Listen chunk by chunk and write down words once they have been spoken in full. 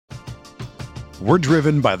We're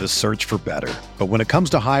driven by the search for better. But when it comes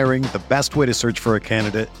to hiring, the best way to search for a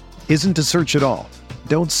candidate isn't to search at all.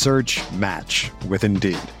 Don't search, match with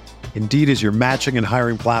Indeed. Indeed is your matching and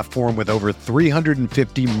hiring platform with over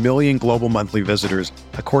 350 million global monthly visitors,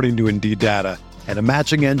 according to Indeed data, and a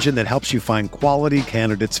matching engine that helps you find quality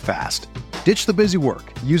candidates fast. Ditch the busy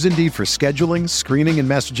work. Use Indeed for scheduling, screening, and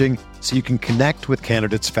messaging so you can connect with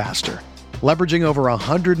candidates faster. Leveraging over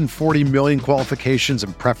 140 million qualifications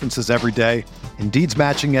and preferences every day, Indeed's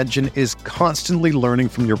matching engine is constantly learning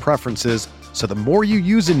from your preferences, so the more you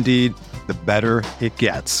use Indeed, the better it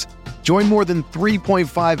gets. Join more than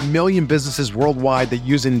 3.5 million businesses worldwide that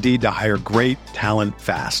use Indeed to hire great talent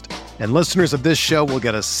fast. And listeners of this show will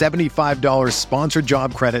get a $75 sponsored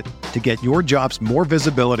job credit to get your jobs more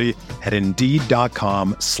visibility at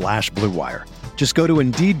Indeed.com/Blue Wire. Just go to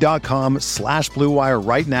Indeed.com/Blue Wire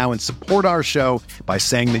right now and support our show by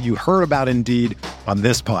saying that you heard about Indeed on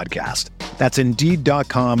this podcast. That's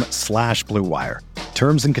Indeed.com/Blue Wire.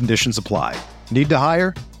 Terms and conditions apply. Need to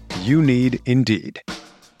hire? You need Indeed.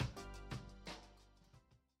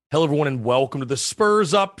 Hello, everyone, and welcome to the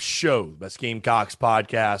Spurs Up Show, the best Gamecocks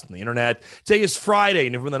podcast on the internet. Today is Friday,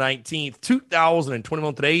 November the 19th,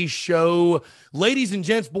 2021. Today's show, ladies and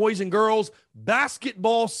gents, boys and girls,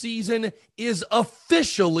 basketball season is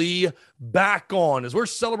officially back on. As we're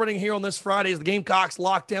celebrating here on this Friday as the Gamecocks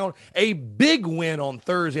lock down a big win on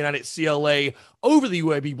Thursday night at CLA over the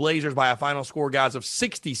UAB Blazers by a final score, guys, of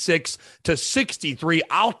 66-63.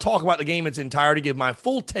 I'll talk about the game in its entirety, give my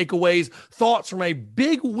full takeaways, thoughts from a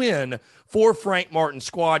big win for Frank Martin's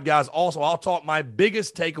squad, guys. Also, I'll talk my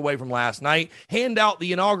biggest takeaway from last night, hand out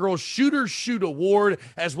the inaugural Shooter Shoot Award,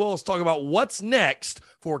 as well as talk about what's next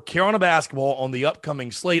for Carolina basketball on the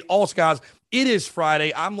upcoming slate. Also, guys, it is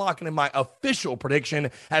Friday. I'm locking in my official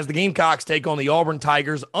prediction as the Gamecocks take on the Auburn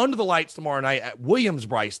Tigers under the lights tomorrow night at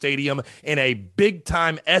Williams-Brice Stadium in a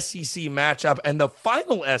big-time SEC matchup and the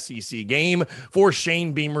final SEC game for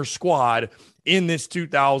Shane Beamer's squad in this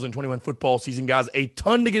 2021 football season, guys. A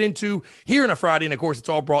ton to get into here on a Friday, and of course, it's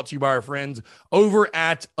all brought to you by our friends over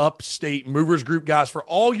at Upstate Movers Group, guys. For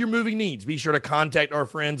all your moving needs, be sure to contact our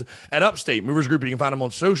friends at Upstate Movers Group. You can find them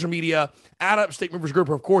on social media at Upstate Movers Group.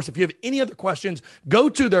 Of course, if you have any other questions, go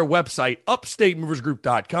to their website,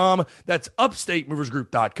 upstatemoversgroup.com. That's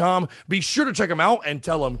upstatemoversgroup.com. Be sure to check them out and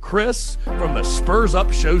tell them Chris from the Spurs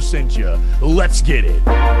Up Show sent you. Let's get it.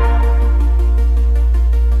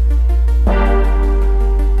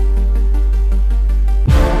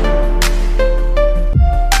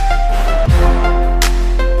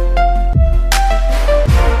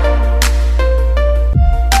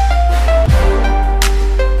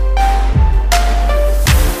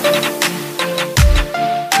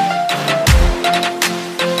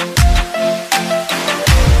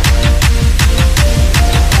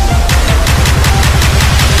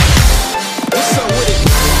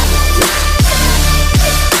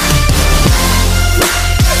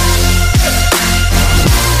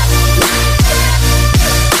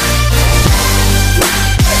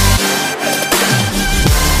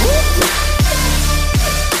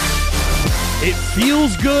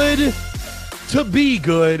 Feels good to be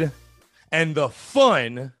good, and the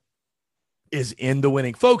fun is in the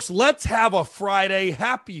winning. Folks, let's have a Friday.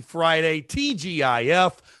 Happy Friday,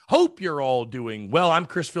 TGIF. Hope you're all doing well. I'm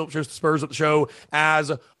Chris Phillips, the Spurs Up Show,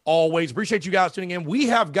 as always. Appreciate you guys tuning in. We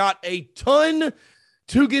have got a ton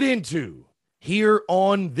to get into here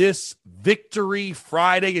on this Victory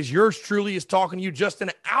Friday, as yours truly is talking to you just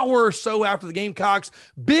an hour or so after the Gamecocks'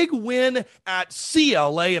 big win at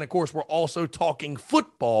CLA. And, of course, we're also talking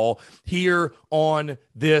football here on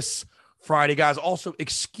this Friday, guys. Also,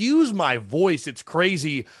 excuse my voice. It's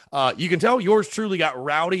crazy. You can tell yours truly got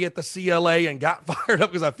rowdy at the CLA and got fired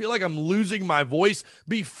up because I feel like I'm losing my voice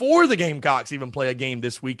before the Gamecocks even play a game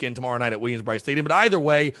this weekend tomorrow night at Williams-Brice Stadium. But either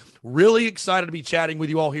way, really excited to be chatting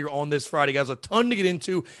with you all here on this Friday, guys. A ton to get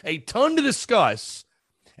into, a ton to discuss.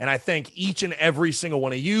 And I thank each and every single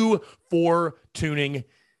one of you for tuning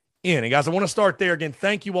in. And guys, I want to start there again.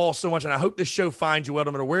 Thank you all so much. And I hope this show finds you well,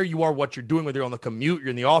 no matter where you are, what you're doing, whether you're on the commute,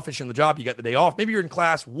 you're in the office, you're in the job, you got the day off, maybe you're in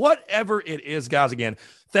class, whatever it is, guys. Again,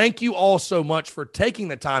 thank you all so much for taking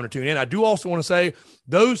the time to tune in. I do also want to say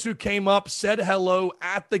those who came up, said hello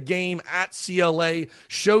at the game at CLA,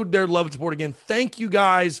 showed their love and support. Again, thank you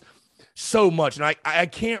guys so much. And I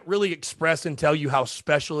can't really express and tell you how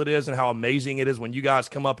special it is and how amazing it is when you guys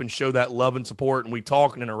come up and show that love and support and we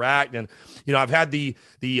talk and interact. And, you know, I've had the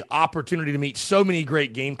opportunity to meet so many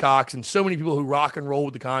great Gamecocks and so many people who rock and roll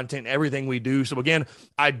with the content and everything we do. So again,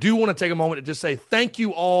 I do want to take a moment to just say thank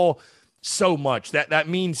you all so much. That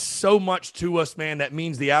means so much to us, man. That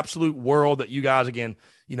means the absolute world that you guys, again,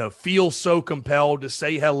 feel so compelled to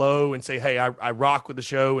say hello and say, hey, I rock with the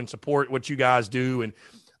show and support what you guys do. And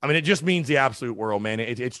I mean, it just means the absolute world, man.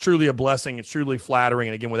 It's truly a blessing. It's truly flattering.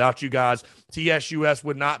 And again, without you guys, TSUS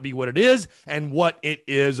would not be what it is and what it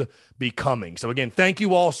is becoming. So again, thank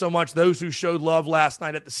you all so much. Those who showed love last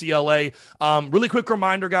night at the CLA. Really quick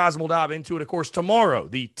reminder, guys, and we'll dive into it. Of course, tomorrow,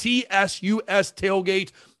 the TSUS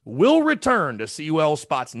tailgate will return to Seawell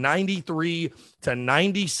spots 93 to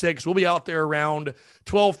 96. We'll be out there around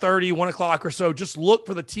 12:30, 1 o'clock or so. Just look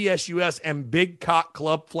for the TSUS and Big Cock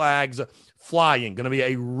Club flags flying. Going to be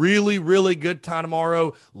a really, really good time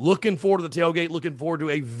tomorrow. Looking forward to the tailgate. Looking forward to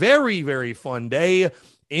a very, very fun day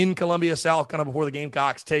in Columbia, South Carolina before the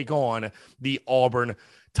Gamecocks take on the Auburn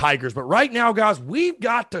Tigers. But right now, guys, we've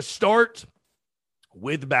got to start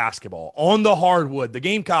with basketball on the hardwood. The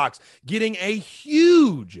Gamecocks getting a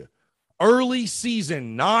huge early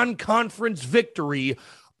season non-conference victory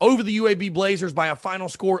over the UAB Blazers by a final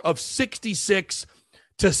score of 66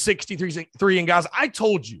 to 63. And guys, I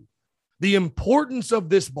told you the importance of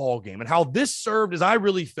this ball game and how this served, as I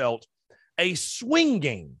really felt, a swing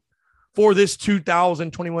game for this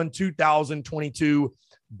 2021-2022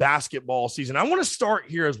 basketball season. I want to start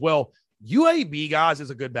here as well. UAB, guys,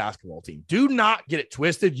 is a good basketball team. Do not get it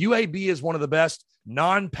twisted. UAB is one of the best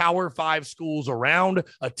non-Power 5 schools around,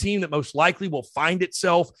 a team that most likely will find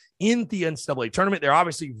itself in the NCAA tournament. They're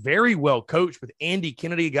obviously very well coached with Andy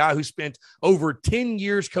Kennedy, a guy who spent over 10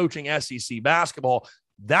 years coaching SEC basketball.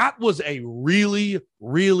 That was a really,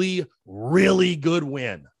 really, really good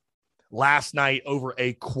win last night over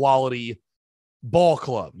a quality ball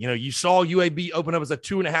club. You saw UAB open up as a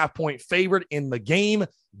 2.5-point favorite in the game.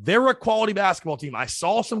 They're a quality basketball team. I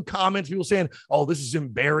saw some comments, people saying, oh, this is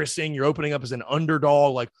embarrassing. You're opening up as an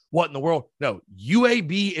underdog. Like, what in the world? No,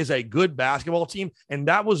 UAB is a good basketball team, and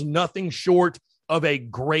that was nothing short of a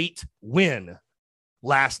great win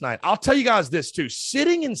last night. I'll tell you guys this, too.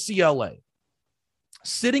 Sitting in CLA,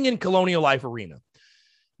 sitting in Colonial Life Arena,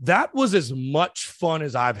 that was as much fun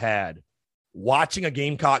as I've had watching a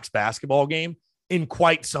Gamecocks basketball game in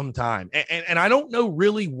quite some time. And I don't know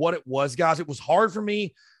really what it was, guys. It was hard for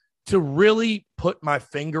me to really put my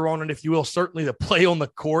finger on it, if you will. Certainly the play on the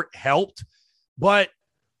court helped, but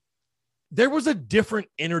there was a different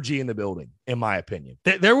energy in the building, in my opinion.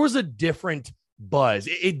 There was a different buzz.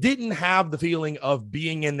 It didn't have the feeling of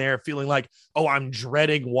being in there feeling like, oh, I'm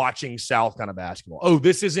dreading watching South Carolina basketball. Oh,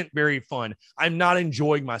 this isn't very fun. I'm not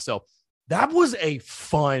enjoying myself. That was a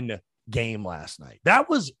fun game last night. That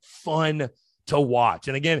was fun to watch.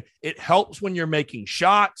 And again, it helps when you're making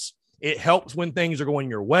shots. It helps when things are going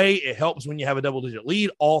your way. It helps when you have a double-digit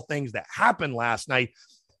lead, all things that happened last night.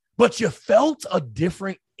 But you felt a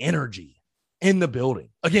different energy in the building.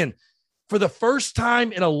 Again, for the first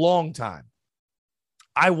time in a long time,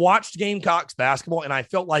 I watched Gamecocks basketball and I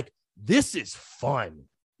felt like this is fun.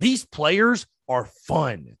 These players are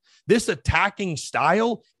fun. This attacking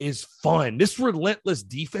style is fun. This relentless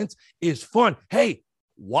defense is fun. Hey,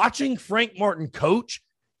 watching Frank Martin coach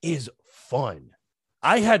is fun.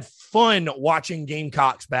 I had fun watching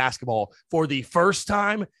Gamecocks basketball for the first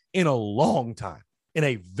time in a long time, in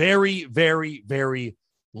a very, very, very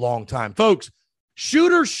long time. Folks,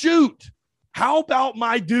 shoot or shoot. How about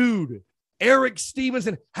my dude, Eric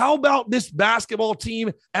Stevenson? How about this basketball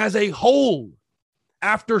team as a whole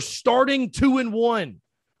after starting 2-1,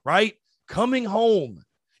 right? Coming home,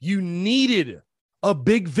 you needed a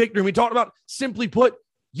big victory. We talked about, simply put,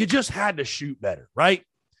 you just had to shoot better, right?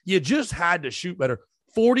 You just had to shoot better.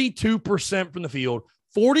 42% from the field,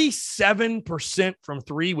 47% from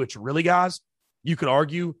three, which really, guys, you could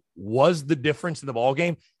argue was the difference in the ball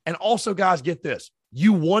game. And also, guys, get this.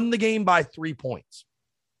 You won the game by 3 points.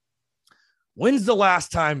 When's the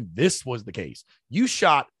last time this was the case? You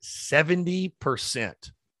shot 70%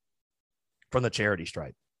 from the charity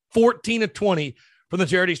stripe, 14 of 20 from the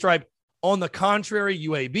charity stripe. On the contrary,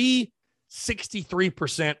 UAB,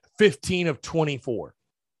 63%, 15 of 24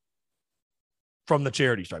 from the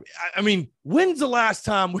charity stripe. I mean, when's the last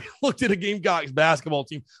time we looked at a Gamecocks basketball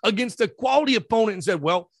team against a quality opponent and said,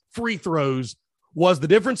 well, free throws was the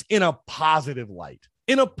difference, in a positive light?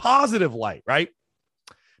 In a positive light, right?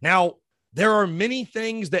 Now, there are many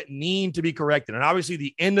things that need to be corrected. And obviously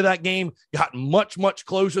the end of that game got much, much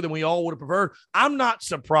closer than we all would have preferred. I'm not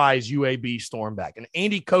surprised UAB stormed back. And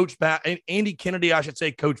Andy Kennedy, I should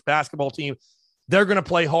say, coach basketball team. They're going to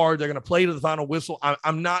play hard. They're going to play to the final whistle.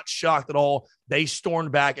 I'm not shocked at all. They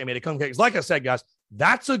stormed back and made a comeback. Like I said, guys,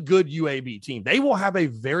 that's a good UAB team. They will have a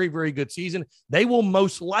very, very good season. They will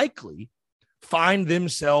most likely find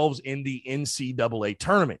themselves in the NCAA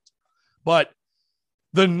tournament. But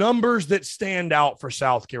the numbers that stand out for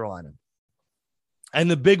South Carolina, And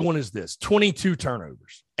the big one is this: 22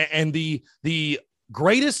 turnovers. And the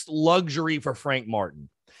greatest luxury for Frank Martin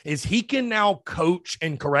is he can now coach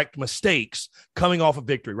and correct mistakes coming off a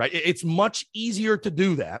victory, right? It's much easier to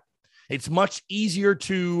do that. It's much easier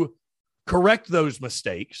to correct those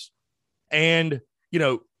mistakes and,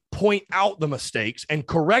 point out the mistakes and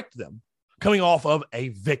correct them coming off of a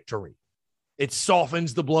victory. It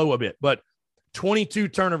softens the blow a bit, but 22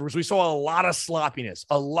 turnovers. We saw a lot of sloppiness,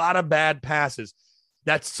 a lot of bad passes.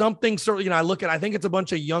 That's something certainly, I think it's a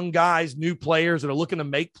bunch of young guys, new players that are looking to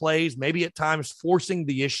make plays, maybe at times forcing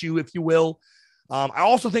the issue, if you will. I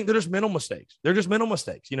also think they're just mental mistakes. They're just mental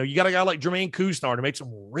mistakes. You got a guy like Jermaine Kusnar to make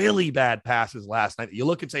some really bad passes last night. You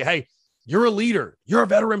look and say, hey, you're a leader. You're a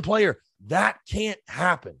veteran player. That can't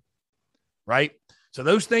happen, right? So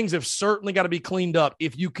those things have certainly got to be cleaned up.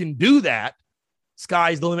 If you can do that,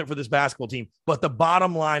 sky's the limit for this basketball team. But the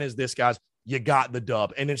bottom line is this, guys. You got the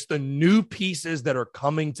dub, and it's the new pieces that are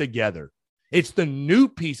coming together. It's the new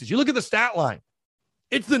pieces. You look at the stat line.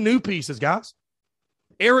 It's the new pieces, guys.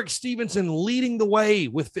 Eric Stevenson leading the way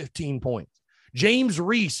with 15 points. James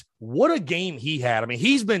Reese, what a game he had. I mean,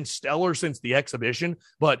 he's been stellar since the exhibition,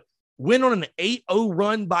 but went on an 8-0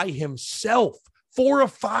 run by himself. 4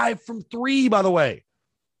 of 5 from 3, by the way.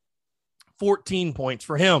 14 points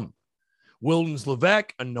for him. Wildens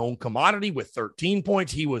Levesque, a known commodity with 13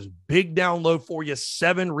 points. He was big down low for you,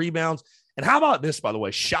 7 rebounds. And how about this, by the way?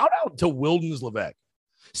 Shout out to Wildens Levesque.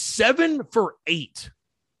 7 for 8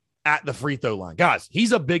 at the free throw line. Guys,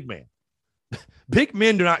 he's a big man. Big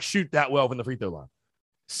men do not shoot that well from the free throw line.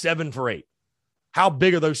 7 for 8. How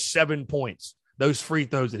big are those 7 points, those free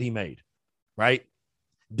throws that he made, right?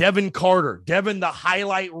 Devin Carter, the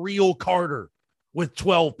highlight reel Carter with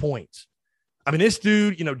 12 points. I mean, this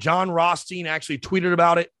dude, John Rothstein actually tweeted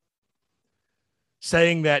about it,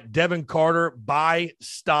 saying that Devin Carter, buy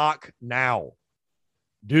stock now.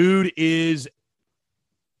 Dude is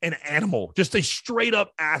an animal, just a straight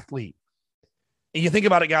up athlete. And you think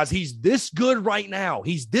about it, guys, he's this good right now.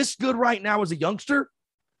 He's this good right now as a youngster.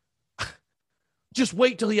 Just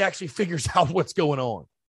wait till he actually figures out what's going on.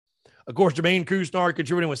 Of course, Jermaine Kusnar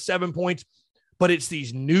contributing with 7 points. But it's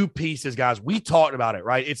these new pieces, guys. We talked about it,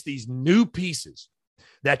 right? It's these new pieces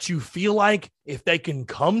that you feel like if they can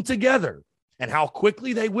come together and how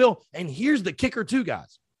quickly they will. And here's the kicker too,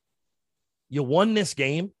 guys. You won this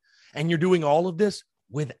game and you're doing all of this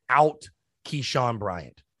without Keyshawn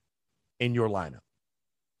Bryant in your lineup.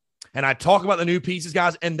 And I talk about the new pieces,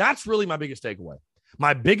 guys, and that's really my biggest takeaway.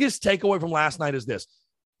 My biggest takeaway from last night is this.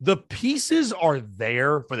 The pieces are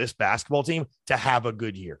there for this basketball team to have a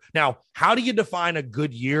good year. Now, how do you define a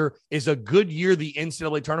good year? Is a good year the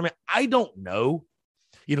NCAA tournament? I don't know.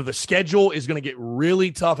 The schedule is going to get really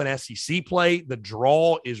tough in SEC play. The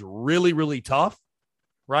draw is really, really tough,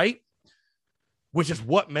 right? Which is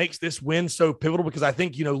what makes this win so pivotal because I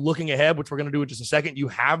think, looking ahead, which we're going to do in just a second, you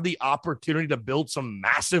have the opportunity to build some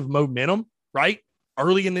massive momentum, right?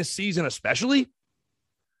 Early in this season, especially.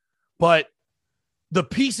 But the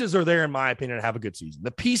pieces are there, in my opinion, to have a good season.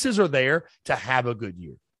 The pieces are there to have a good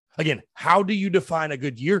year. Again, how do you define a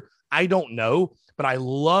good year? I don't know, but I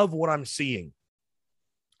love what I'm seeing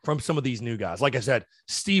from some of these new guys. Like I said,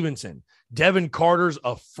 Stevenson, Devin Carter's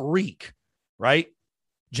a freak, right?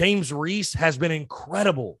 James Reese has been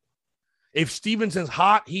incredible. If Stevenson's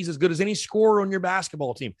hot, he's as good as any scorer on your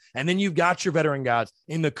basketball team. And then you've got your veteran guys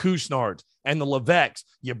in the Kusnards and the Levesques.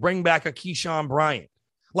 You bring back a Keyshawn Bryant.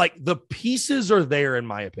 Like the pieces are there, in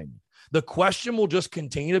my opinion. The question will just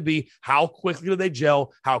continue to be how quickly do they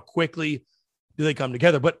gel? How quickly do they come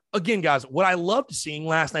together? But again, guys, what I loved seeing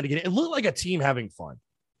last night, again, it looked like a team having fun.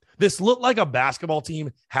 This looked like a basketball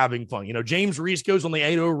team having fun. James Reese goes on the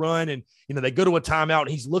 8-0 run and, they go to a timeout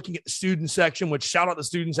and he's looking at the student section, which shout out the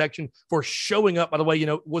student section for showing up. By the way,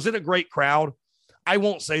 was it a great crowd? I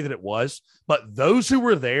won't say that it was, but those who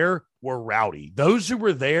were there were rowdy. Those who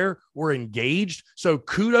were there were engaged. So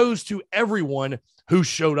kudos to everyone who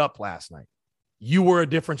showed up last night. You were a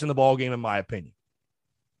difference in the ballgame, in my opinion.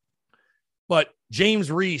 But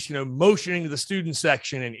James Reese, motioning to the student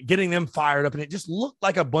section and getting them fired up, and it just looked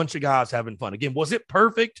like a bunch of guys having fun. Again, was it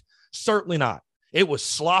perfect? Certainly not. It was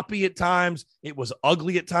sloppy at times. It was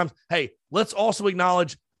ugly at times. Hey, let's also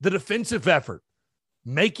acknowledge the defensive effort.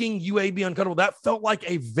 Making UAB uncuttable, that felt like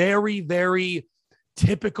a very, very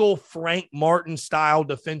typical Frank Martin style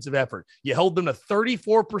defensive effort. You held them to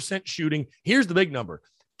 34% shooting. Here's the big number,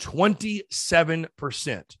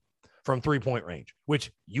 27% from three-point range,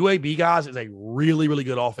 which UAB, guys, is a really, really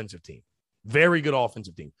good offensive team. Very good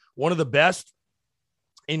offensive team. One of the best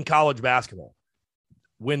in college basketball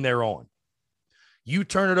when they're on. You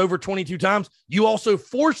turn it over 22 times. You also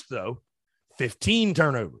forced, though, 15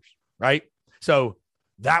 turnovers, right? So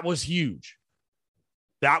that was huge.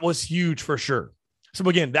 That was huge for sure. So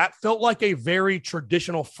again, that felt like a very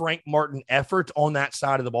traditional Frank Martin effort on that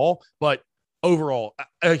side of the ball, but overall,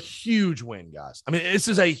 a huge win, guys. I mean, this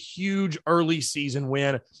is a huge early season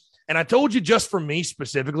win. And I told you just for me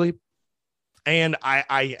specifically, and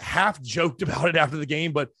I half joked about it after the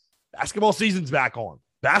game, but basketball season's back on.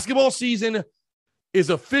 Basketball season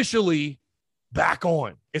is officially back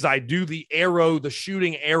on as I do the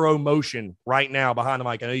shooting arrow motion right now behind the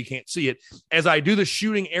mic. I know you can't see it as I do the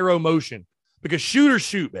shooting arrow motion because shoot or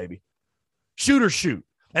shoot, baby. Shoot or shoot.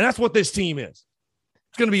 And that's what this team is.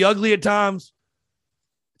 It's going to be ugly at times.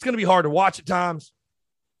 It's going to be hard to watch at times.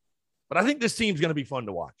 But I think this team's going to be fun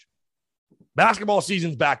to watch. Basketball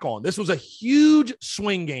season's back on. This was a huge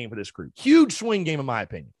swing game for this group. Huge swing game, in my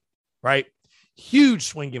opinion, right? Huge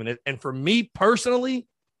swing game. And for me personally,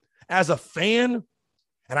 as a fan,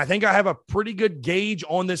 and I think I have a pretty good gauge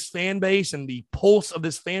on this fan base and the pulse of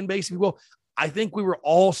this fan base, if you will, I think we were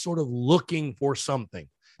all sort of looking for something,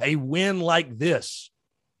 a win like this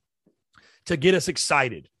to get us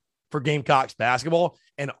excited for Gamecocks basketball.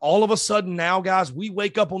 And all of a sudden now, guys, we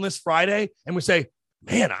wake up on this Friday and we say,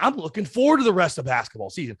 man, I'm looking forward to the rest of basketball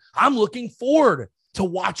season. I'm looking forward to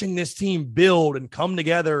watching this team build and come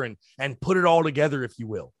together and put it all together, if you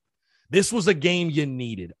will. This was a game you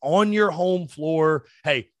needed on your home floor.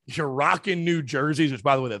 Hey, you're rocking new jerseys, which,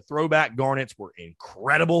 by the way, the throwback garnets were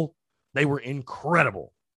incredible. They were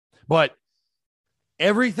incredible. But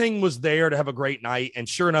everything was there to have a great night, and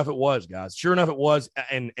sure enough, it was, guys. Sure enough, it was,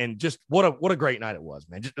 and just what a great night it was,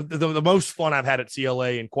 man. Just the most fun I've had at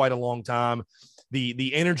CLA in quite a long time.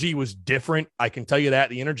 The energy was different. I can tell you that.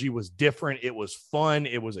 The energy was different. It was fun.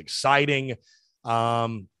 It was exciting.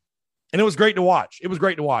 And it was great to watch. It was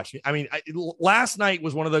great to watch. I mean, last night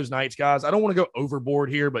was one of those nights, guys. I don't want to go overboard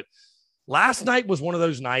here, but last night was one of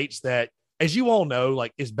those nights that, as you all know,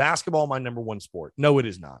 like, is basketball my number one sport? No, it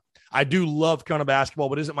is not. I do love kind of basketball,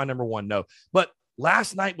 but is it my number one? No. But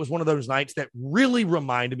last night was one of those nights that really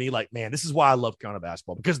reminded me, like, man, this is why I love kind of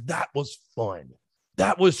basketball, because that was fun.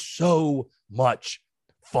 That was so much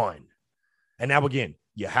fun. And now, again,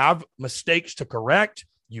 you have mistakes to correct.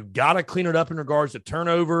 You got to clean it up in regards to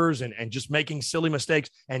turnovers and just making silly mistakes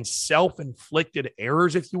and self-inflicted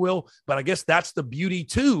errors, if you will. But I guess that's the beauty,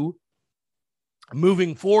 too,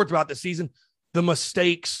 moving forward throughout the season. The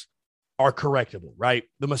mistakes are correctable, right?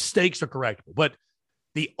 The mistakes are correctable. But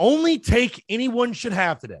the only take anyone should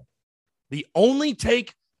have today, the only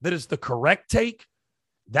take that is the correct take,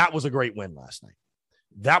 that was a great win last night.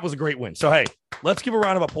 That was a great win. So, hey, let's give a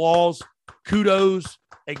round of applause. Kudos.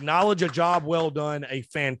 Acknowledge a job well done, a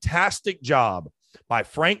fantastic job by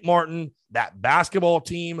Frank Martin, that basketball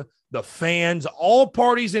team, the fans, all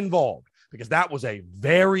parties involved, because that was a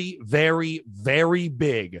very, very, very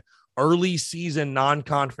big early season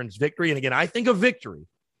non-conference victory. And again, I think a victory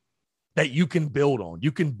that you can build on.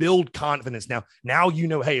 You can build confidence now. Now you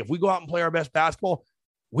know, hey, if we go out and play our best basketball,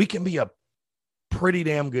 we can be a pretty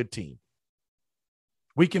damn good team.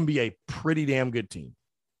 We can be a pretty damn good team.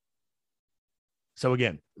 So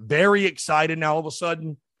again, very excited now. All of a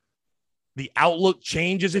sudden, the outlook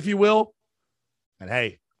changes, if you will. And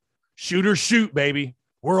hey, shoot or shoot, baby.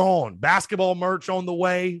 We're on. Basketball merch on the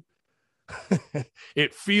way.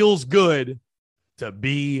 It feels good to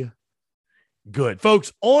be good.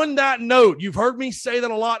 Folks, on that note, you've heard me say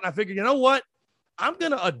that a lot, and I figured, you know what? I'm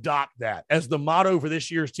going to adopt that as the motto for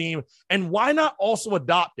this year's team. And why not also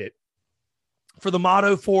adopt it for the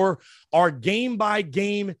motto for our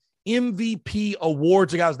game-by-game MVP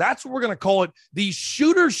awards, guys? That's what we're going to call it, the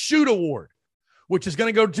Shoot or Shoot Award, which is going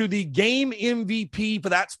to go to the game MVP for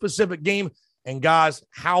that specific game. And guys,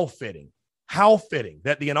 how fitting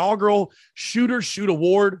that the inaugural Shoot or Shoot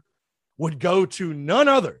Award would go to none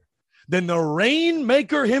other than the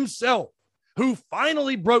Rainmaker himself, who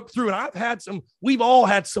finally broke through. And we've all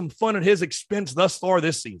had some fun at his expense thus far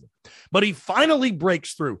this season, but he finally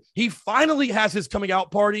breaks through. He finally has his coming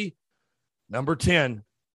out party. Number 10,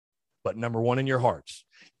 but number 1 in your hearts,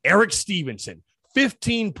 Eric Stevenson,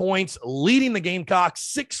 15 points, leading the Gamecocks,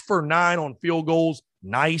 6 for 9 on field goals.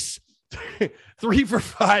 Nice. 3 for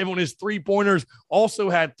 5 on his three-pointers. Also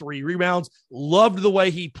had 3 rebounds. Loved the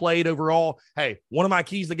way he played overall. Hey, one of my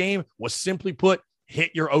keys to the game was, simply put,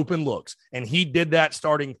 hit your open looks. And he did that,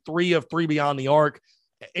 starting 3 of 3 beyond the arc.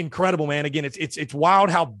 Incredible, man. Again, it's wild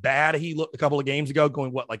how bad he looked a couple of games ago,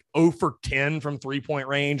 going, 0 for 10 from three-point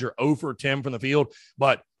range or 0 for 10 from the field.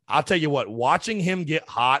 But I'll tell you what, watching him get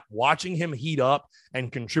hot, watching him heat up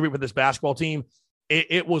and contribute with this basketball team,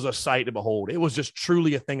 it was a sight to behold. It was just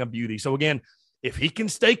truly a thing of beauty. So again, if he can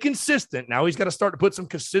stay consistent, now he's got to start to put some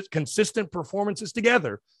consistent performances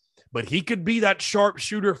together, but he could be that sharp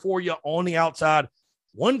shooter for you on the outside.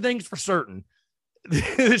 One thing's for certain,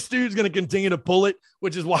 this dude's going to continue to pull it,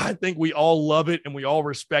 which is why I think we all love it and we all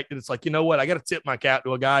respect it. It's like, you know what? I got to tip my cap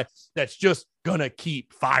to a guy that's just going to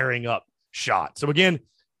keep firing up shots. So again,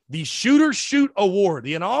 the Shooter Shoot Award,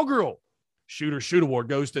 the inaugural Shooter Shoot Award,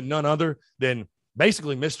 goes to none other than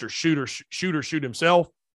basically Mr. Shooter Shoot himself,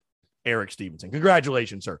 Eric Stevenson.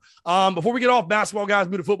 Congratulations, sir. Before we get off basketball, guys,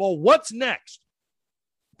 move to football. What's next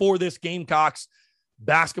for this Gamecocks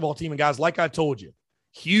basketball team? And guys, like I told you,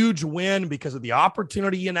 huge win because of the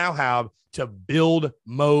opportunity you now have to build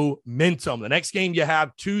momentum. The next game you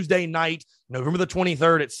have Tuesday night, November the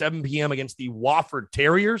 23rd at 7 p.m. against the Wofford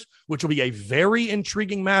Terriers, which will be a very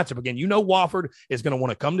intriguing matchup. Again, you know Wofford is going to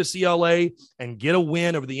want to come to CLA and get a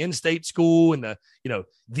win over the in-state school and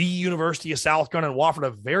the University of South Carolina. And Wofford,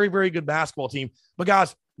 a very, very good basketball team. But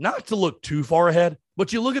guys, not to look too far ahead,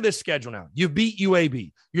 but you look at this schedule now. You beat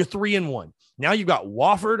UAB. You're 3-1. Now you've got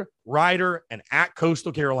Wofford, Ryder, and at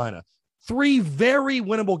Coastal Carolina. 3 very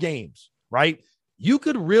winnable games, right? You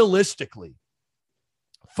could realistically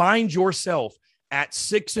find yourself at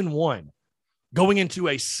 6-1 going into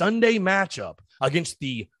a Sunday matchup against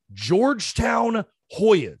the Georgetown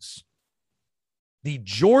Hoyas. The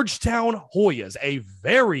Georgetown Hoyas, a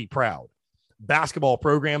very proud basketball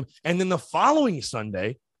program. And then the following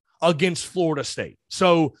Sunday against Florida State.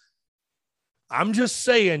 So I'm just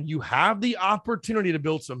saying you have the opportunity to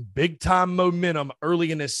build some big-time momentum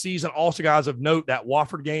early in this season. Also, guys, of note, that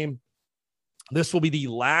Wofford game, this will be the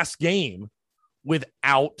last game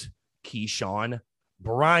without Keyshawn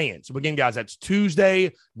Bryant. So, again, guys, that's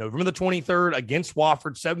Tuesday, November the 23rd against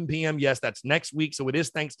Wofford, 7 p.m. Yes, that's next week, so it is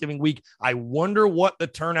Thanksgiving week. I wonder what the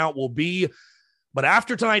turnout will be. But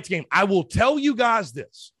after tonight's game, I will tell you guys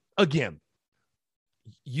this. Again,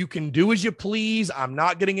 you can do as you please. I'm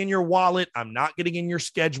not getting in your wallet. I'm not getting in your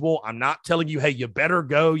schedule. I'm not telling you, hey, you better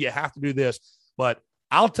go. You have to do this. But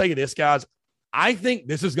I'll tell you this, guys. I think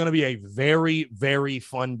this is going to be a very, very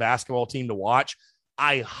fun basketball team to watch.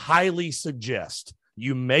 I highly suggest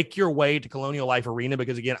you make your way to Colonial Life Arena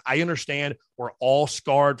because, again, I understand we're all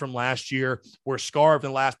scarred from last year. We're scarred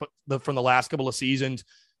from the last couple of seasons.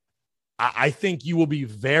 I think you will be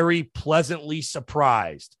very pleasantly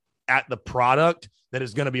surprised at the product that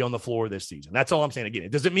is going to be on the floor this season. That's all I'm saying. Again,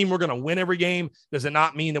 it doesn't mean we're going to win every game. Does it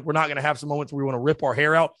not mean that we're not going to have some moments where we want to rip our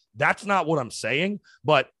hair out? That's not what I'm saying.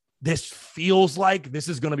 But this feels like this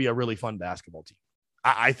is going to be a really fun basketball team.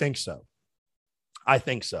 I think so. I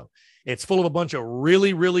think so. It's full of a bunch of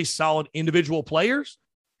really, really solid individual players.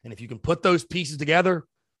 And if you can put those pieces together,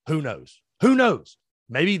 who knows? Who knows?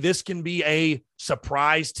 Maybe this can be a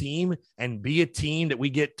surprise team and be a team that we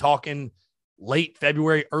get talking late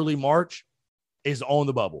February, early March is on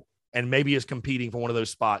the bubble and maybe is competing for one of those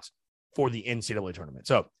spots for the NCAA tournament.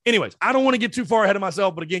 So anyways, I don't want to get too far ahead of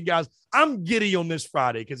myself, but again, guys, I'm giddy on this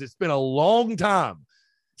Friday because it's been a long time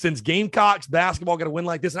since Gamecocks basketball got a win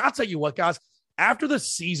like this. And I'll tell you what, guys, after the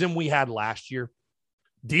season we had last year,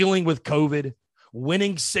 dealing with COVID,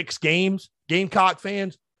 winning 6 games, Gamecock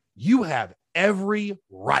fans, you have every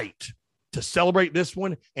right to celebrate this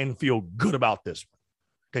one and feel good about this one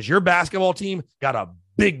because your basketball team got a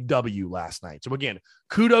big W last night. So again,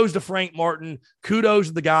 kudos to Frank Martin, kudos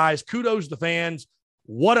to the guys, kudos to the fans.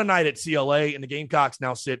 What a night at CLA, and the Gamecocks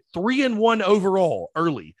now sit 3-1 overall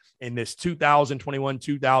early in this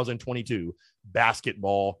 2021-2022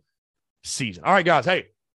 basketball season. All right, guys, hey,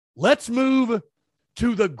 let's move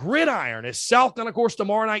to the gridiron as South Carolina, of course,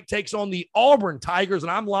 tomorrow night takes on the Auburn Tigers,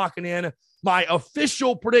 and I'm locking in my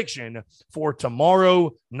official prediction for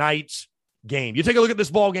tomorrow night's game. You take a look at this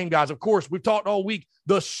ball game, guys. Of course, we've talked all week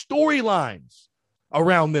the storylines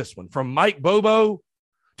around this one, from Mike Bobo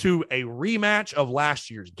to a rematch of last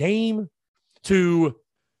year's game to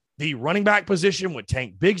the running back position with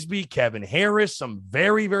Tank Bigsby, Kevin Harris, some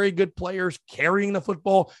very, very good players carrying the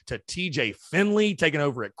football, to TJ Finley taking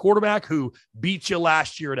over at quarterback, who beat you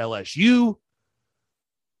last year at LSU.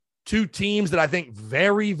 2 teams that I think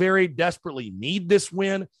very, very desperately need this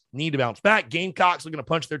win, need to bounce back. Gamecocks are going to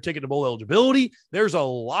punch their ticket to bowl eligibility. There's a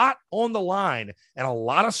lot on the line and a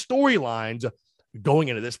lot of storylines going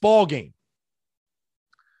into this ball game.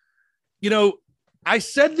 You know, I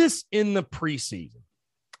said this in the preseason,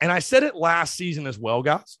 and I said it last season as well,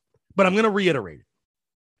 guys, but I'm going to reiterate it.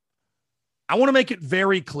 I want to make it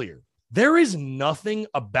very clear. There is nothing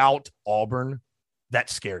about Auburn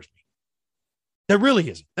that scares me. There really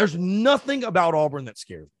isn't. There's nothing about Auburn that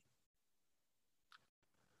scares me.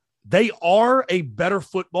 They are a better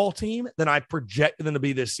football team than I projected them to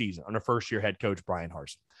be this season under first-year head coach Brian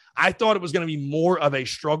Harsin. I thought it was going to be more of a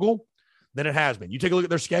struggle than it has been. You take a look at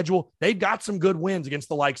their schedule. They've got some good wins against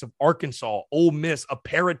the likes of Arkansas, Ole Miss, a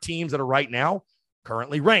pair of teams that are right now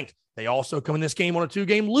currently ranked. They also come in this game on a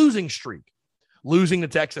 2-game losing streak, losing to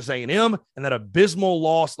Texas A&M and that abysmal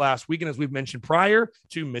loss last weekend, as we've mentioned prior,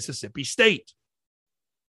 to Mississippi State.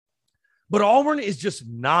 But Auburn is just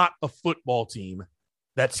not a football team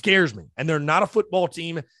that scares me. And they're not a football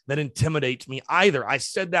team that intimidates me either. I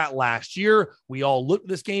said that last year. We all looked at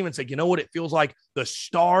this game and said, you know what? It feels like the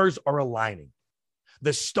stars are aligning.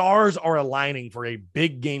 The stars are aligning for a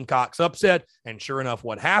big Gamecocks upset. And sure enough,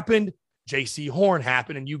 what happened? J.C. Horn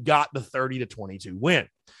happened, and you got the 30-22 win.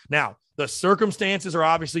 Now, the circumstances are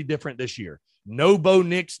obviously different this year. No Bo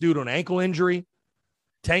Nix due to an ankle injury.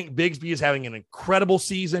 Tank Bigsby is having an incredible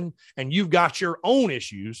season, and you've got your own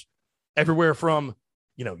issues everywhere from,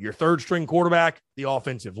 your third string quarterback, the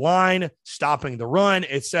offensive line, stopping the run,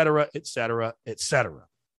 et cetera, et cetera, et cetera.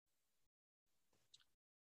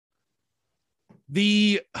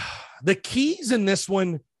 The keys in this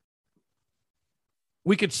one,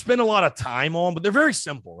 we could spend a lot of time on, but they're very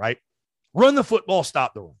simple, right? Run the football,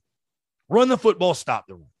 stop the run. Run the football, stop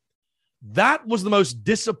the run. That was the most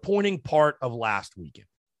disappointing part of last weekend,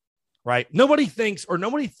 right? Nobody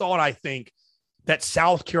thought, I think, that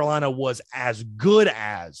South Carolina was as good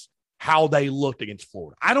as how they looked against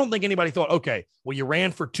Florida. I don't think anybody thought, okay, well, you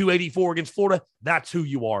ran for 284 against Florida. That's who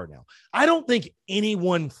you are now. I don't think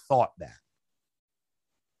anyone thought that.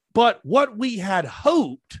 But what we had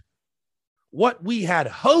hoped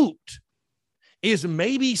is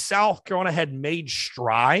maybe South Carolina had made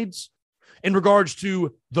strides in regards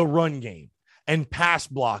to the run game and pass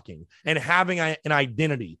blocking and having an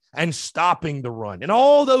identity and stopping the run and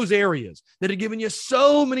all those areas that had given you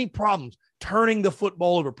so many problems, turning the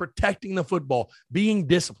football over, protecting the football, being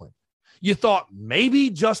disciplined. You thought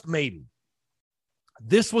maybe, just maybe,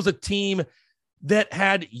 this was a team that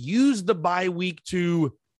had used the bye week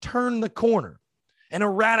to turn the corner and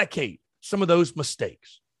eradicate some of those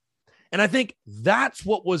mistakes. And I think that's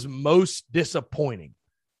what was most disappointing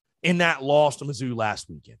in that loss to Mizzou last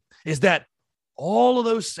weekend, is that all of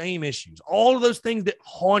those same issues, all of those things that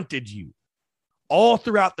haunted you all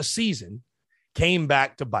throughout the season came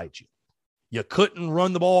back to bite you. You couldn't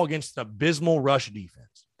run the ball against an abysmal rush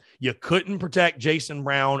defense. You couldn't protect Jason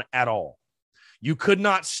Brown at all. You could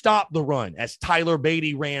not stop the run as Tyler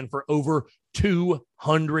Beatty ran for over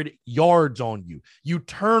 200 yards on you. You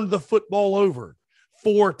turned the football over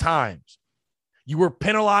 4 times. You were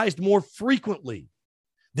penalized more frequently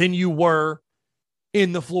than you were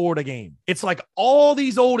in the Florida game. It's like all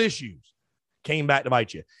these old issues came back to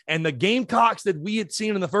bite you. And the Gamecocks that we had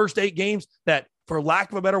seen in the first 8 games that, for lack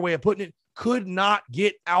of a better way of putting it, could not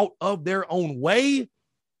get out of their own way,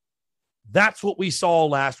 that's what we saw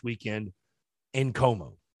last weekend in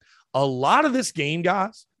Como. A lot of this game,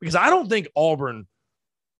 guys, because I don't think Auburn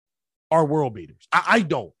are world beaters. I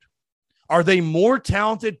don't. Are they more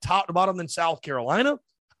talented top to bottom than South Carolina?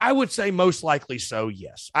 I would say most likely so,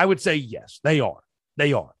 yes. I would say yes, they are.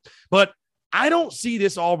 They are. But I don't see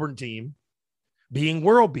this Auburn team being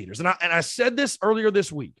world beaters. And I said this earlier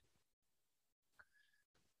this week.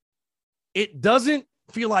 It doesn't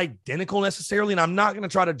feel identical necessarily, and I'm not going to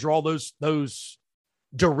try to draw those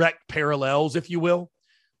direct parallels, if you will.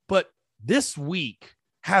 But this week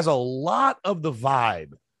has a lot of the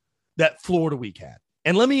vibe that Florida week had.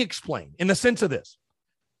 And let me explain in the sense of this.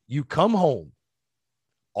 You come home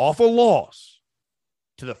off a loss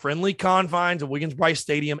to the friendly confines of Williams-Brice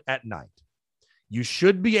Stadium at night. You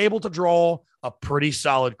should be able to draw a pretty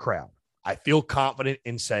solid crowd. I feel confident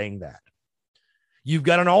in saying that. You've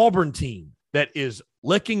got an Auburn team that is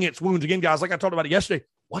licking its wounds. Again, guys, like I talked about it yesterday,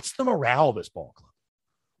 what's the morale of this ball club?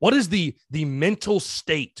 What is the mental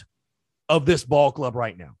state of this ball club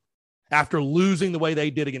right now after losing the way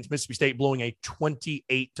they did against Mississippi State, blowing a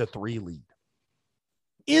 28-3 lead?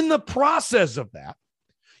 In the process of that,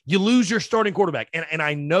 you lose your starting quarterback. And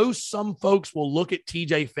I know some folks will look at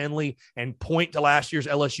TJ Finley and point to last year's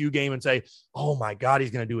LSU game and say, oh my God, he's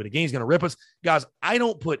going to do it again. He's going to rip us. Guys, I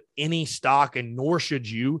don't put any stock, and nor should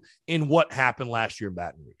you, in what happened last year in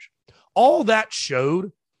Baton Rouge. All that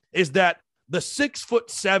showed is that the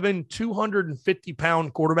 6'7",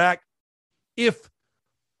 250-pound quarterback, if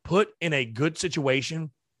put in a good situation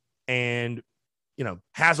and,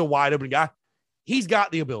 has a wide open guy, he's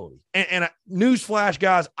got the ability. And newsflash,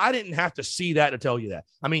 guys, I didn't have to see that to tell you that.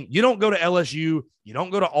 I mean, you don't go to LSU, you don't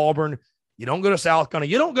go to Auburn, you don't go to South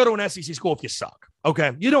Carolina, you don't go to an SEC school if you suck.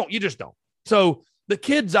 Okay, you just don't. So the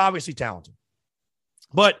kid's obviously talented.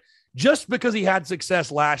 But just because he had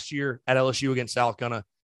success last year at LSU against South Carolina,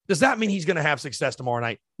 does that mean he's going to have success tomorrow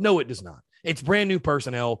night? No, it does not. It's brand new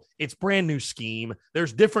personnel. It's brand new scheme.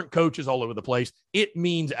 There's different coaches all over the place. It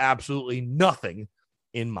means absolutely nothing,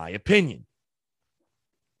 in my opinion.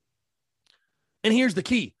 And here's the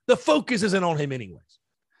key. The focus isn't on him anyways.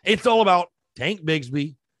 It's all about Tank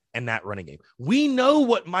Bigsby and that running game. We know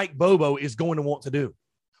what Mike Bobo is going to want to do.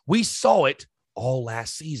 We saw it all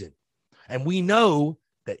last season. And we know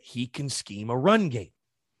that he can scheme a run game.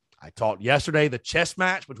 I talked yesterday, the chess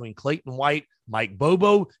match between Clayton White, Mike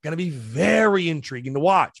Bobo, going to be very intriguing to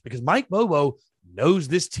watch because Mike Bobo knows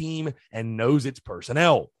this team and knows its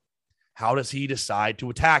personnel. How does he decide to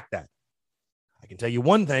attack that? I can tell you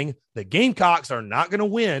one thing, the Gamecocks are not going to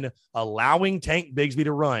win allowing Tank Bigsby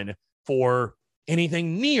to run for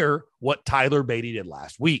anything near what Tyler Beatty did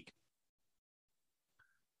last week.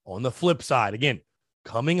 On the flip side, again,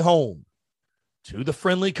 coming home to the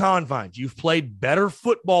friendly confines, you've played better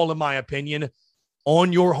football, in my opinion,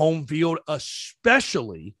 on your home field,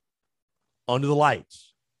 especially under the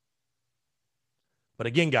lights. But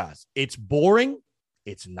again, guys, it's boring.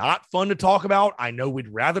 It's not fun to talk about. I know we'd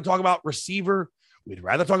rather talk about receiver. We'd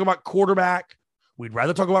rather talk about quarterback. We'd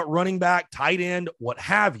rather talk about running back, tight end, what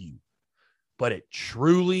have you. But it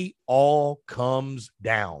truly all comes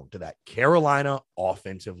down to that Carolina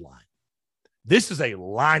offensive line. This is a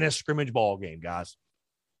line of scrimmage ball game, guys.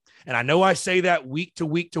 And I know I say that week to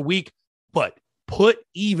week to week, but put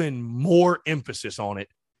even more emphasis on it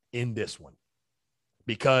in this one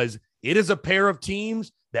because it is a pair of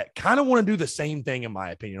teams that kind of want to do the same thing, in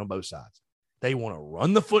my opinion, on both sides. They want to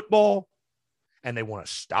run the football and they want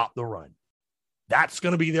to stop the run. That's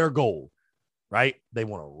going to be their goal, right? They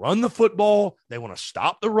want to run the football. They want to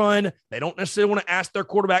stop the run. They don't necessarily want to ask their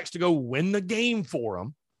quarterbacks to go win the game for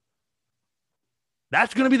them.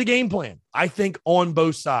 That's going to be the game plan, I think, on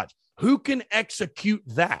both sides. Who can execute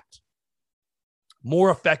that more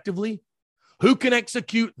effectively? Who can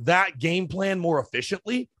execute that game plan more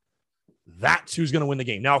efficiently? That's who's going to win the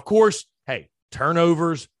game. Now, of course, hey,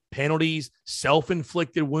 turnovers, penalties,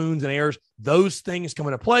 self-inflicted wounds and errors, those things come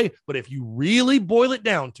into play. But if you really boil it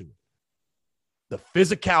down to it, the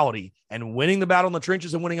physicality and winning the battle in the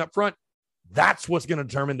trenches and winning up front, that's what's going to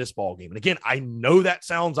determine this ball game. And again, I know that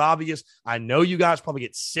sounds obvious. I know you guys probably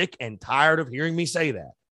get sick and tired of hearing me say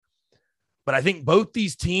that. But I think both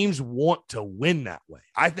these teams want to win that way.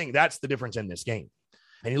 I think that's the difference in this game.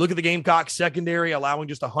 And you look at the Gamecocks secondary allowing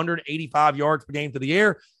just 185 yards per game to the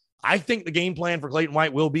air. I think the game plan for Clayton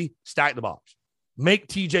White will be stack the box. Make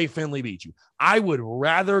TJ Finley beat you. I would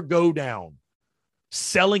rather go down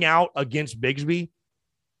selling out against Bigsby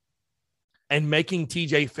and making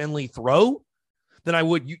TJ Finley throw than I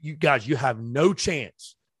would. You guys, you have no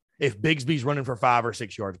chance if Bigsby's running for 5 or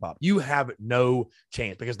 6 yards pop. You have no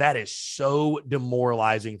chance because that is so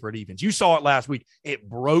demoralizing for defense. You saw it last week. It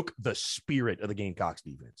broke the spirit of the Gamecocks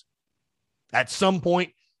defense. At some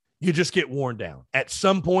point, you just get worn down. At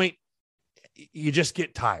some point, you just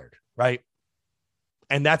get tired, right?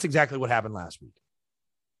 And that's exactly what happened last week.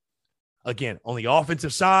 Again, on the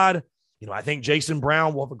offensive side, I think Jason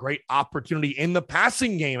Brown will have a great opportunity in the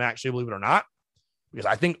passing game, actually, believe it or not, because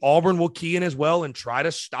I think Auburn will key in as well and try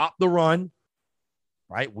to stop the run,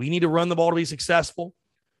 right? We need to run the ball to be successful.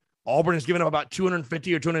 Auburn has given up about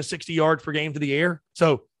 250 or 260 yards per game to the air.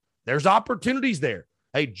 So there's opportunities there.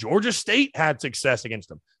 Hey, Georgia State had success against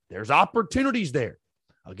them. There's opportunities there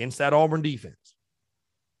against that Auburn defense.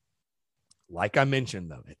 Like I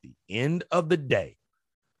mentioned, though, at the end of the day,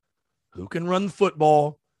 who can run the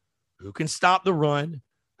football, who can stop the run,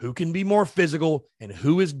 who can be more physical, and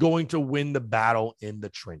who is going to win the battle in the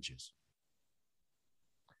trenches.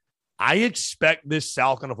 I expect this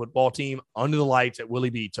South Carolina football team under the lights at Willie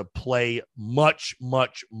B to play much,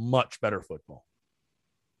 much, much better football.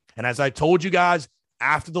 And as I told you guys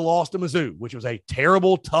after the loss to Mizzou, which was a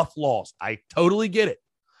terrible, tough loss, I totally get it.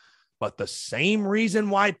 But the same reason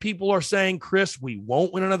why people are saying, Chris, we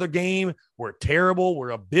won't win another game, we're terrible, we're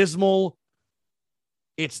abysmal,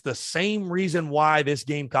 it's the same reason why this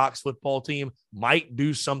Gamecocks football team might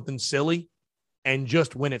do something silly and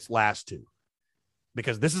just win its last two.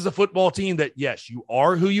 Because this is a football team that, yes, you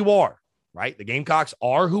are who you are, right? The Gamecocks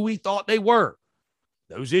are who we thought they were.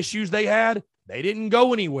 Those issues they had, they didn't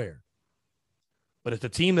go anywhere. But it's a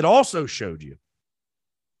team that also showed you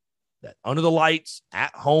that under the lights,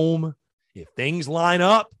 at home, if things line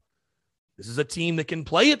up, this is a team that can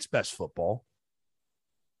play its best football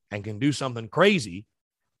and can do something crazy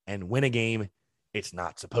and win a game it's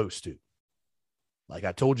not supposed to. Like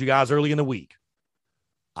I told you guys early in the week,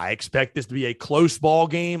 I expect this to be a close ball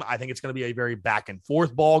game. I think it's going to be a very back and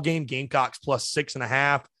forth ball game. Gamecocks plus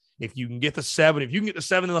 6.5. If you can get the 7, if you can get the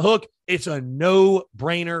 7 in the hook, it's a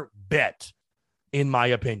no-brainer bet, in my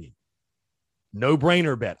opinion.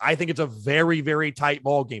 No-brainer bet. I think it's a very, very tight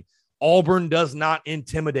ball game. Auburn does not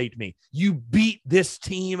intimidate me. You beat this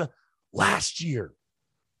team last year.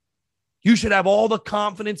 You should have all the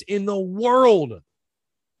confidence in the world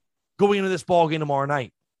going into this ball game tomorrow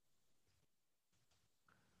night.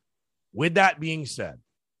 With that being said,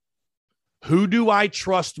 who do I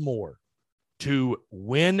trust more to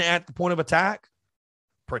win at the point of attack,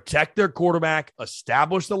 protect their quarterback,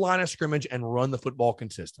 establish the line of scrimmage, and run the football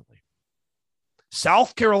consistently?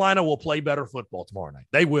 South Carolina will play better football tomorrow night.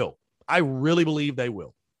 They will. I really believe they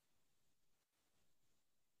will.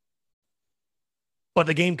 But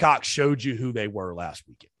the Gamecocks showed you who they were last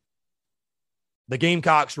weekend. The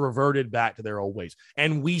Gamecocks reverted back to their old ways.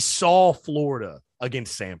 And we saw Florida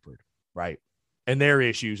against Samford, right? And their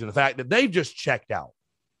issues and the fact that they've just checked out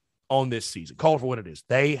on this season. Call it for what it is.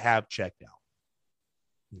 They have checked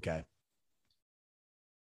out. Okay.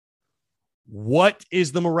 What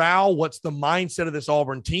is the morale? What's the mindset of this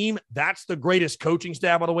Auburn team? That's the greatest coaching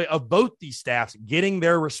staff, by the way, of both these staffs, getting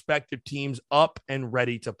their respective teams up and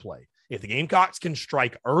ready to play. If the Gamecocks can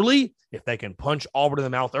strike early, if they can punch Auburn in the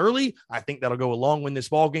mouth early, I think that'll go a long way in this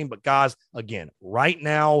ball game. But guys, again, right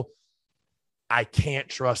now, I can't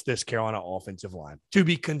trust this Carolina offensive line to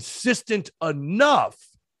be consistent enough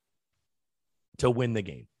to win the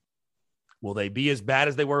game. Will they be as bad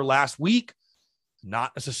as they were last week?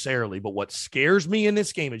 Not necessarily, but what scares me in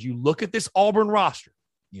this game is you look at this Auburn roster,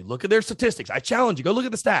 you look at their statistics. I challenge you, go look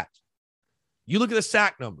at the stats. You look at the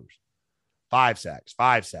sack numbers. 5 sacks,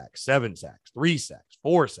 7 sacks, 3 sacks,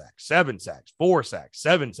 4 sacks, 7 sacks, 4 sacks,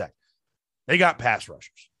 7 sacks. They got pass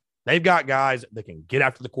rushers. They've got guys that can get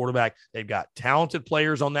after the quarterback. They've got talented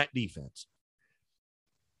players on that defense.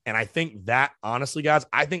 And I think that, honestly, guys,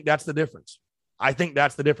 I think that's the difference. I think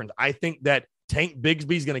that Tank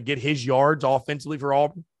Bigsby is going to get his yards offensively for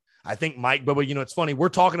Auburn. I think Mike Bobo, it's funny. We're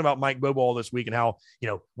talking about Mike Bobo all this week and how,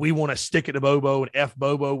 we want to stick it to Bobo and F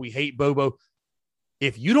Bobo. We hate Bobo.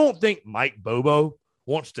 If you don't think Mike Bobo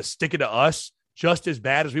wants to stick it to us just as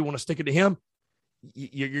bad as we want to stick it to him,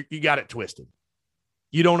 you got it twisted.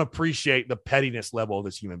 You don't appreciate the pettiness level of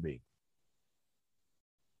this human being.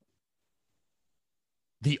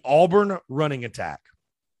 The Auburn running attack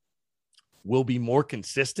will be more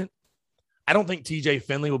consistent. I don't think TJ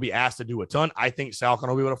Finley will be asked to do a ton. I think Sal Khan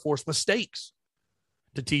will be able to force mistakes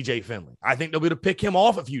to TJ Finley. I think they'll be able to pick him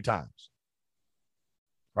off a few times.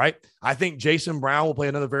 Right? I think Jason Brown will play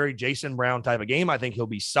another very Jason Brown type of game. I think he'll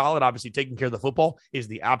be solid. Obviously, taking care of the football is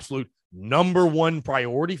the absolute number one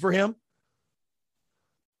priority for him.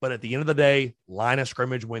 But at the end of the day, line of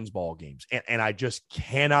scrimmage wins ball games. And I just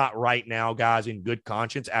cannot right now, guys, in good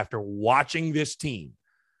conscience, after watching this team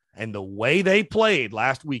and the way they played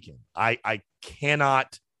last weekend, I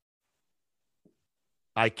cannot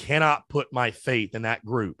put my faith in that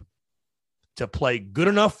group to play good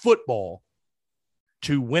enough football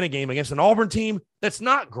to win a game against an Auburn team that's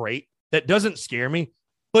not great, that doesn't scare me,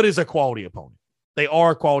 but is a quality opponent. They are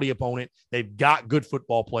a quality opponent. They've got good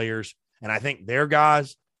football players, and I think their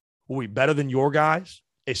guys will be better than your guys,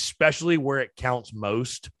 especially where it counts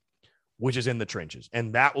most, which is in the trenches.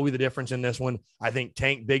 And that will be the difference in this one. I think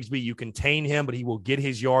Tank Bigsby, you contain him, but he will get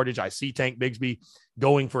his yardage. I see Tank Bigsby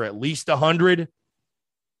going for at least 100.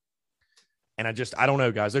 And I don't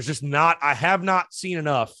know, guys. I have not seen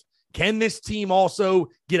enough. Can this team also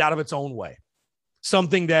get out of its own way?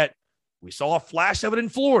 Something that we saw a flash of it in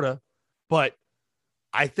Florida, but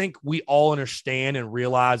I think we all understand and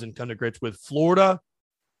realize and come to grips with Florida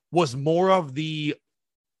was more of the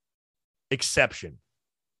exception.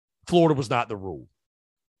 Florida was not the rule.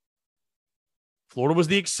 Florida was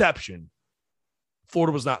the exception.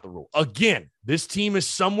 Florida was not the rule. Again, this team is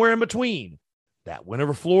somewhere in between that win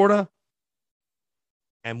over Florida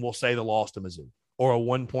and we'll say the loss to Mizzou, or a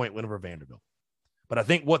 1-point win over Vanderbilt. But I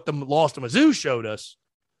think what the loss to Mizzou showed us,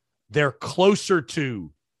 they're closer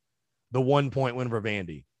to the 1-point win over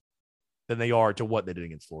Vandy than they are to what they did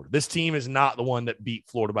against Florida. This team is not the one that beat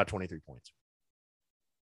Florida by 23 points.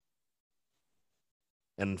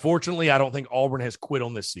 And unfortunately, I don't think Auburn has quit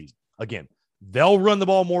on this season. Again, they'll run the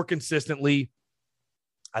ball more consistently.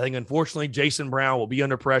 I think, unfortunately, Jason Brown will be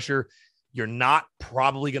under pressure. You're not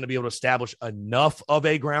probably going to be able to establish enough of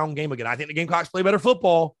a ground game. Again, I think the Gamecocks play better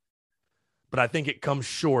football, but I think it comes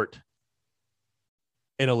short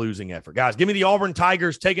in a losing effort. Guys, give me the Auburn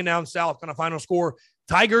Tigers taking down South on a final score.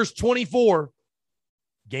 Tigers 24,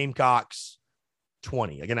 Gamecocks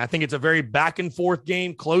 20. Again, I think it's a very back and forth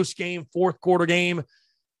game, close game, fourth quarter game.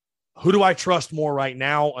 Who do I trust more right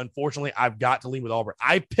now? Unfortunately, I've got to lean with Auburn.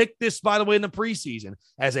 I picked this, by the way, in the preseason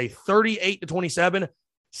as a 38-27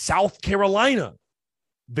 South Carolina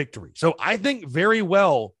victory. So I think very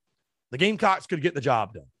well The Gamecocks could get the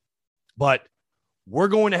job done. But we're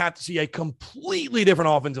going to have to see a completely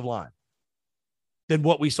different offensive line than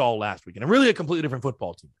what we saw last week. And really a completely different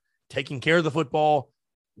football team. Taking care of the football,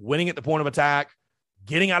 winning at the point of attack,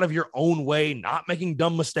 getting out of your own way, not making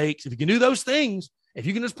dumb mistakes. If you can do those things, if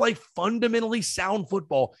you can just play fundamentally sound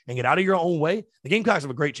football and get out of your own way, the Gamecocks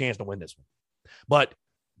have a great chance to win this one. But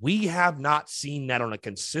we have not seen that on a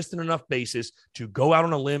consistent enough basis to go out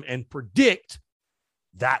on a limb and predict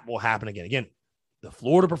that will happen again. Again, the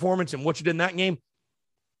Florida performance and what you did in that game,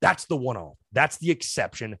 that's the one-off. That's the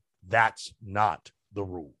exception. That's not the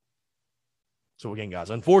rule. So again, guys,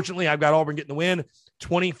 unfortunately, I've got Auburn getting the win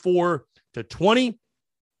 24-20.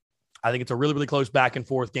 I think it's a really, really close back and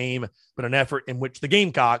forth game, but an effort in which the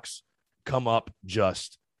Gamecocks come up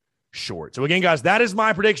just short. So again, guys, that is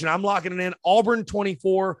my prediction. I'm locking it in. Auburn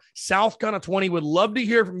 24, South Carolina 20. Would love to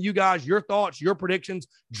hear from you guys, your thoughts, your predictions.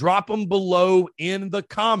 Drop them below in the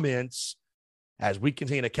comments as we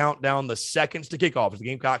continue to count down the seconds to kickoff as the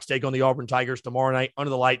Gamecocks take on the Auburn Tigers tomorrow night under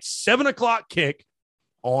the lights, 7 o'clock kick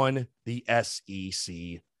on the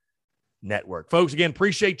SEC Network. Folks, again,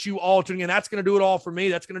 appreciate you all tuning in. That's going to do it all for me.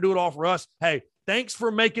 That's going to do it all for us. Hey, thanks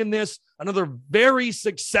for making this another very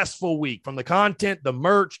successful week from the content, the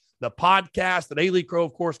merch, the podcast, the Daily Crow,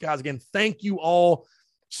 of course, guys. Again, thank you all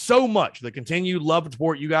so much. The continued love and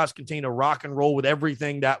support. You guys continue to rock and roll with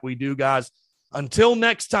everything that we do, guys. Until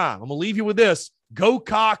next time, I'm going to leave you with this. Go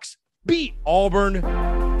Cox, beat Auburn,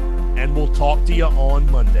 and we'll talk to you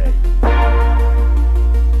on Monday.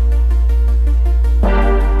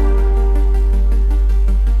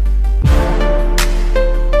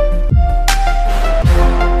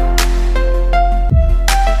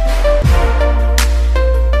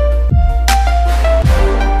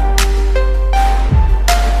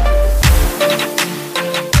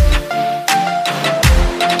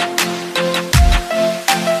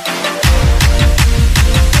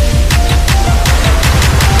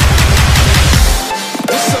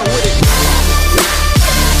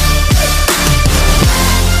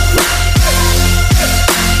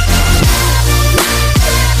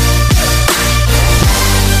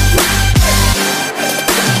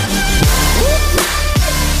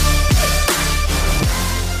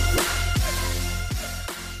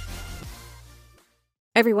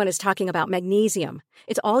 Everyone is talking about magnesium.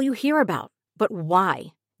 It's all you hear about. But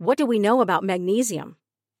why? What do we know about magnesium?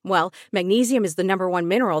 Well, magnesium is the number one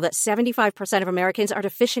mineral that 75% of Americans are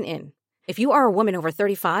deficient in. If you are a woman over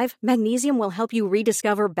 35, magnesium will help you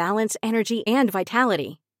rediscover balance, energy, and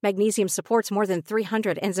vitality. Magnesium supports more than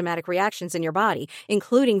 300 enzymatic reactions in your body,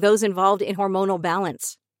 including those involved in hormonal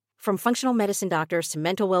balance. From functional medicine doctors to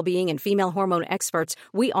mental well-being and female hormone experts,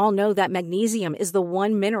 we all know that magnesium is the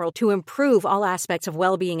one mineral to improve all aspects of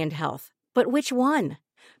well-being and health. But which one?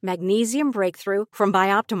 Magnesium Breakthrough from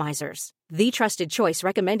Bioptimizers, the trusted choice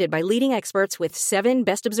recommended by leading experts with 7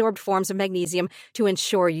 best-absorbed forms of magnesium to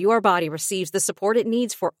ensure your body receives the support it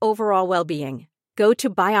needs for overall well-being. Go to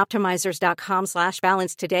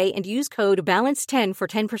bioptimizers.com/balance today and use code BALANCE10 for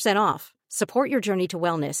 10% off. Support your journey to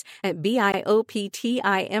wellness at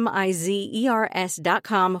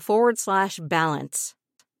bioptimizers.com/balance.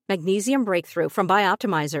 Magnesium Breakthrough from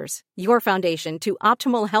Bioptimizers, your foundation to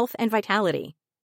optimal health and vitality.